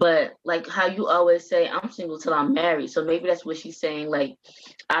 but like how you always say, I'm single till I'm married. So maybe that's what she's saying. Like,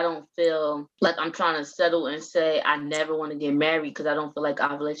 I don't feel like I'm trying to settle and say I never want to get married because I don't feel like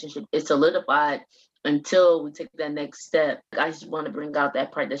our relationship is solidified until we take that next step. I just want to bring out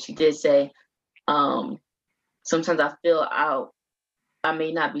that part that she did say. Sometimes I feel I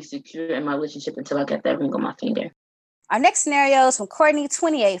may not be secure in my relationship until I get that ring on my finger. Our next scenario is from Courtney,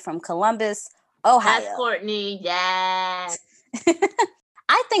 28, from Columbus, Ohio. That's Courtney. Yeah.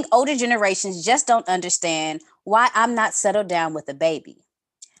 I think older generations just don't understand why I'm not settled down with a baby.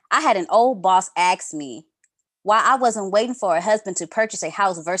 I had an old boss ask me why I wasn't waiting for a husband to purchase a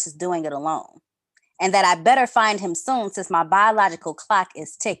house versus doing it alone, and that I better find him soon since my biological clock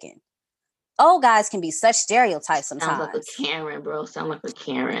is ticking. Old guys can be such stereotypes sometimes. Sounds like a Karen, bro. Sound like a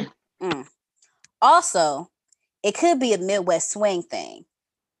Karen. Also, it could be a Midwest swing thing,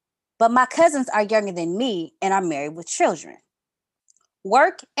 but my cousins are younger than me and are married with children.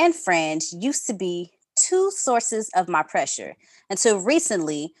 Work and friends used to be two sources of my pressure until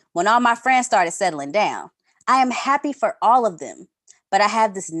recently when all my friends started settling down. I am happy for all of them, but I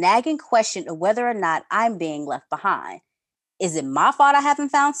have this nagging question of whether or not I'm being left behind. Is it my fault I haven't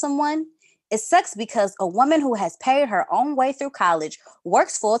found someone? It sucks because a woman who has paid her own way through college,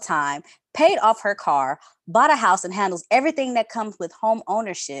 works full time, paid off her car, bought a house, and handles everything that comes with home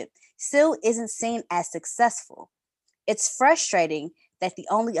ownership still isn't seen as successful. It's frustrating that the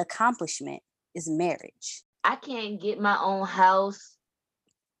only accomplishment is marriage. I can't get my own house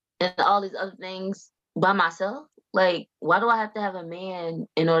and all these other things by myself. Like, why do I have to have a man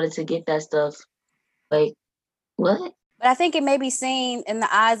in order to get that stuff? Like, what? But I think it may be seen in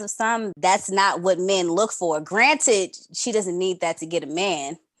the eyes of some that's not what men look for. Granted, she doesn't need that to get a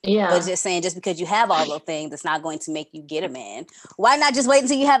man. Yeah. But just saying, just because you have all those things, it's not going to make you get a man. Why not just wait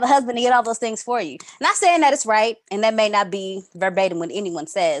until you have a husband to get all those things for you? Not saying that it's right, and that may not be verbatim what anyone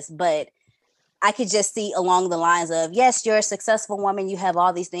says, but I could just see along the lines of, yes, you're a successful woman, you have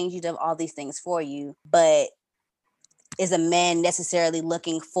all these things, you do all these things for you, but is a man necessarily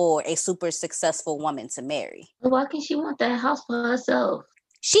looking for a super successful woman to marry? Why can she want that house for herself?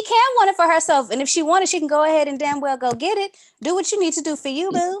 She can want it for herself, and if she wanted, she can go ahead and damn well go get it. Do what you need to do for you,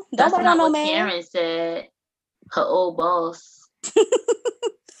 boo. Don't wait on no man. Karen said. Her old boss.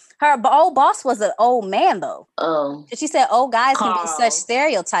 Her old boss was an old man, though. Oh. She said old guys can be such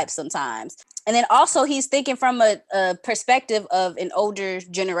stereotypes sometimes. And then also he's thinking from a perspective of an older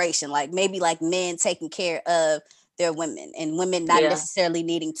generation, like maybe like men taking care of their women and women not necessarily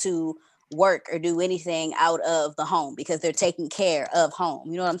needing to work or do anything out of the home because they're taking care of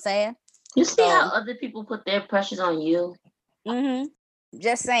home. You know what I'm saying? You see how other people put their pressures on you? Mm-hmm.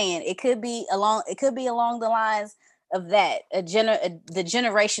 Just saying, it could be along the lines of that, the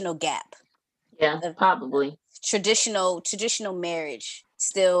generational gap. Yeah, probably. Traditional marriage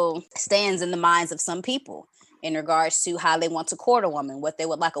still stands in the minds of some people in regards to how they want to court a woman, what they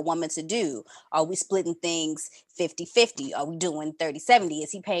would like a woman to do. Are we splitting things 50-50? Are we doing 30-70? Is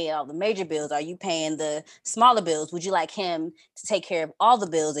he paying all the major bills? Are you paying the smaller bills? Would you like him to take care of all the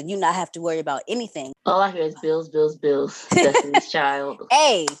bills and you not have to worry about anything? All I hear is bills, bills, bills. Destiny's Child.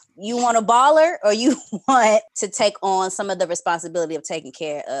 Hey, you want a baller or you want to take on some of the responsibility of taking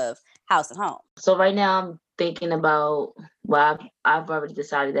care of house and home? So right now I'm thinking about, well, I've already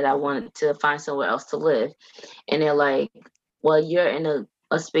decided that I wanted to find somewhere else to live. And they're like, well, you're in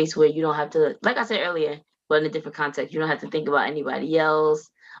a space where you don't have to, like I said earlier, but in a different context, you don't have to think about anybody else.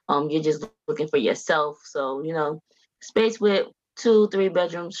 You're just looking for yourself. So, space with 2-3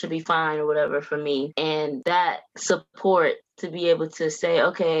 bedrooms should be fine or whatever for me. And that support to be able to say,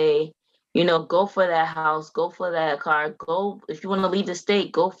 okay, go for that house, go for that car, go, if you want to leave the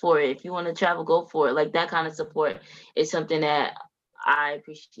state, go for it. If you want to travel, go for it. Like that kind of support is something that I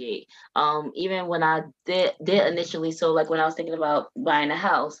appreciate. Even when I did initially, so like when I was thinking about buying a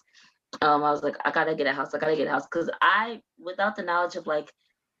house, I was like, I gotta get a house. Because without the knowledge of like,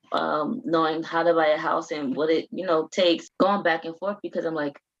 knowing how to buy a house and what it, takes, going back and forth, because I'm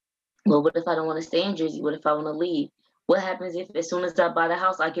like, well, what if I don't want to stay in Jersey? What if I want to leave? What happens if as soon as I buy the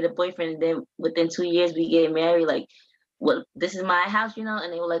house, I get a boyfriend and then within 2 years we get married? Like, what, this is my house,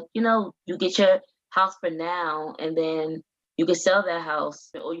 And they were like, you get your house for now and then you can sell that house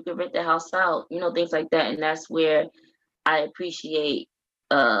or you can rent the house out, things like that. And that's where I appreciate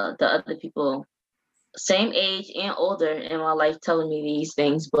the other people, same age and older in my life, telling me these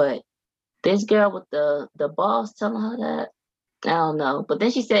things. But this girl with the boss telling her that, I don't know. But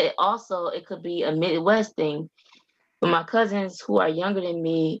then she said also it could be a Midwest thing. But my cousins who are younger than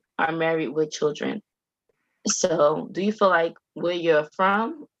me are married with children. So do you feel like where you're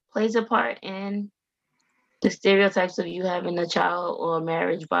from plays a part in the stereotypes of you having a child or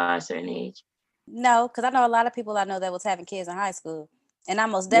marriage by a certain age? No, because I know a lot of people I know that was having kids in high school. And I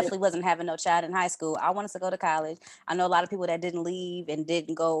most definitely wasn't having no child in high school. I wanted to go to college. I know a lot of people that didn't leave and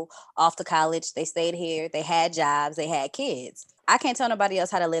didn't go off to college. They stayed here. They had jobs. They had kids. I can't tell nobody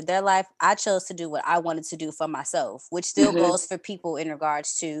else how to live their life. I chose to do what I wanted to do for myself, which still goes for people in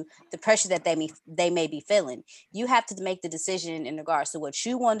regards to the pressure that they may be feeling. You have to make the decision in regards to what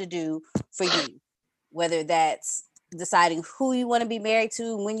you want to do for you, whether that's deciding who you want to be married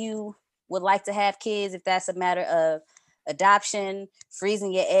to, when you would like to have kids, if that's a matter of adoption,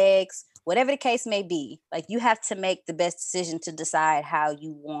 freezing your eggs, whatever the case may be. Like, you have to make the best decision to decide how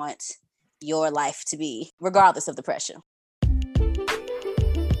you want your life to be, regardless of the pressure.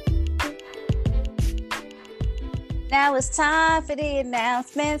 Now it's time for the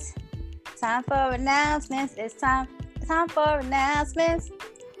announcements. Time for announcements. It's time for announcements.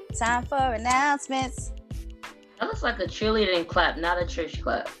 Time for announcements. That looks like a cheerleading clap, not a church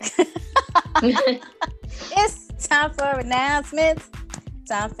clap. It's time for announcements.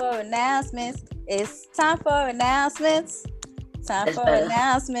 Time for announcements. It's time for announcements. Time That's for better.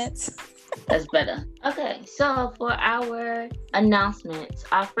 Announcements. That's better. Okay, so for our announcements,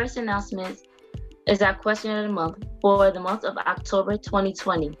 our first announcement is our question of the month for the month of October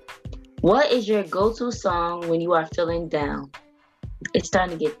 2020. What is your go-to song when you are feeling down? It's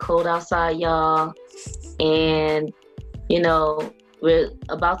starting to get cold outside, y'all. And, we're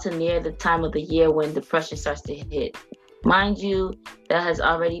about to near the time of the year when depression starts to hit. Mind you, that has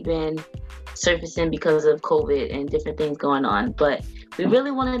already been surfacing because of COVID and different things going on. But we really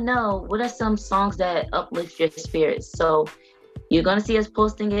want to know, what are some songs that uplift your spirits? So You're going to see us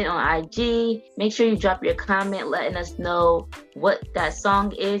posting it on IG. Make sure you drop your comment letting us know what that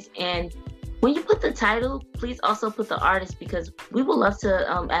song is. And when you put the title, please also put the artist, because we would love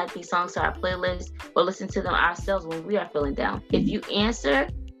to add these songs to our playlist or listen to them ourselves when we are feeling down. If you answer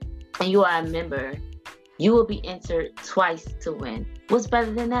and you are a member, you will be entered twice to win. What's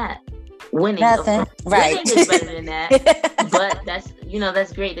better than that? Winning. Nothing. Right. Winning is better than that. But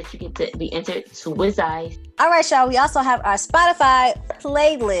that's great that you get to be entered to Wiz Eyes. All right, y'all. We also have our Spotify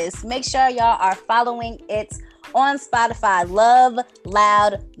playlist. Make sure y'all are following it on Spotify. Love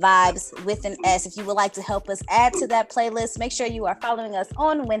Loud Vibes with an S. If you would like to help us add to that playlist, make sure you are following us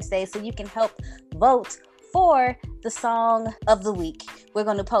on Wednesday so you can help vote for the song of the week. We're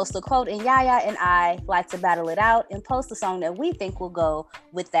going to post a quote, and Yaya and I like to battle it out and post a song that we think will go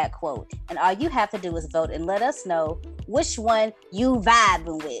with that quote. And all you have to do is vote and let us know which one you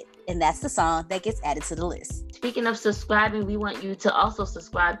vibing with. And that's the song that gets added to the list. Speaking of subscribing, we want you to also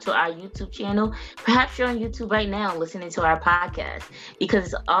subscribe to our YouTube channel. Perhaps you're on YouTube right now listening to our podcast, because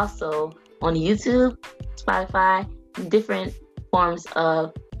it's also on YouTube, Spotify, different forms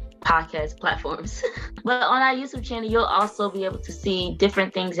of podcast platforms. But on our YouTube channel, you'll also be able to see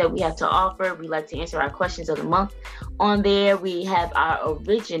different things that we have to offer. We like to answer our questions of the month on there. We have our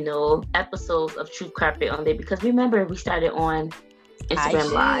original episodes of Truth Carpet on there, because remember, we started on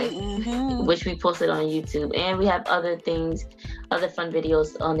Instagram Live, which we posted on YouTube, and we have other things, other fun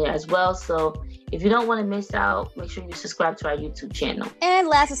videos on there as well. So if you don't want to miss out, make sure you subscribe to our YouTube channel. And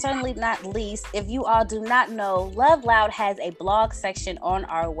last but certainly not least, if you all do not know, Love Loud has a blog section on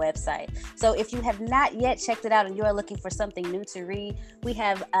our website. So if you have not yet checked it out and you are looking for something new to read, we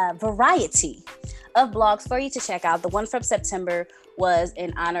have a variety of blogs for you to check out. The one from September was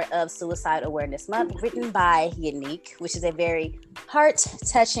in honor of Suicide Awareness Month, written by Unique, which is a very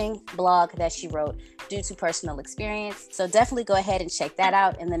heart-touching blog that she wrote due to personal experience. So definitely go ahead and check that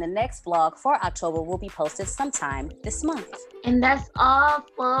out. And then the next blog for October will be posted sometime this month. And that's all,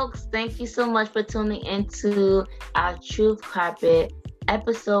 folks. Thank you so much for tuning into our Truth Carpet,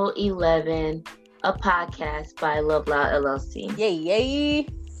 episode 11, a podcast by Love Loud LLC. Yay.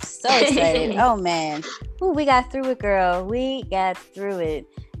 So excited. Oh man. Ooh, we got through it, girl. We got through it.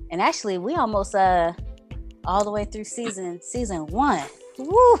 And actually, we almost all the way through season 1.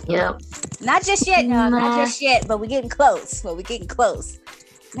 Woo. Yep. Not just yet, y'all. Not just yet, but we're getting close.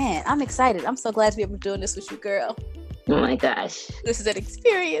 Man, I'm excited. I'm so glad to be able to be doing this with you, girl. Oh my gosh. This is an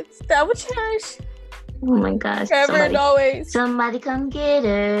experience that I will cherish. Oh my gosh. Forever and always. Somebody come get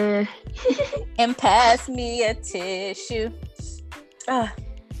her. And pass me a tissue.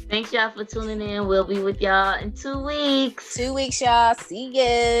 Thanks, y'all, for tuning in. We'll be with y'all in 2 weeks. 2 weeks, y'all. See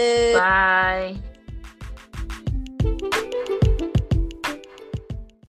ya. Bye.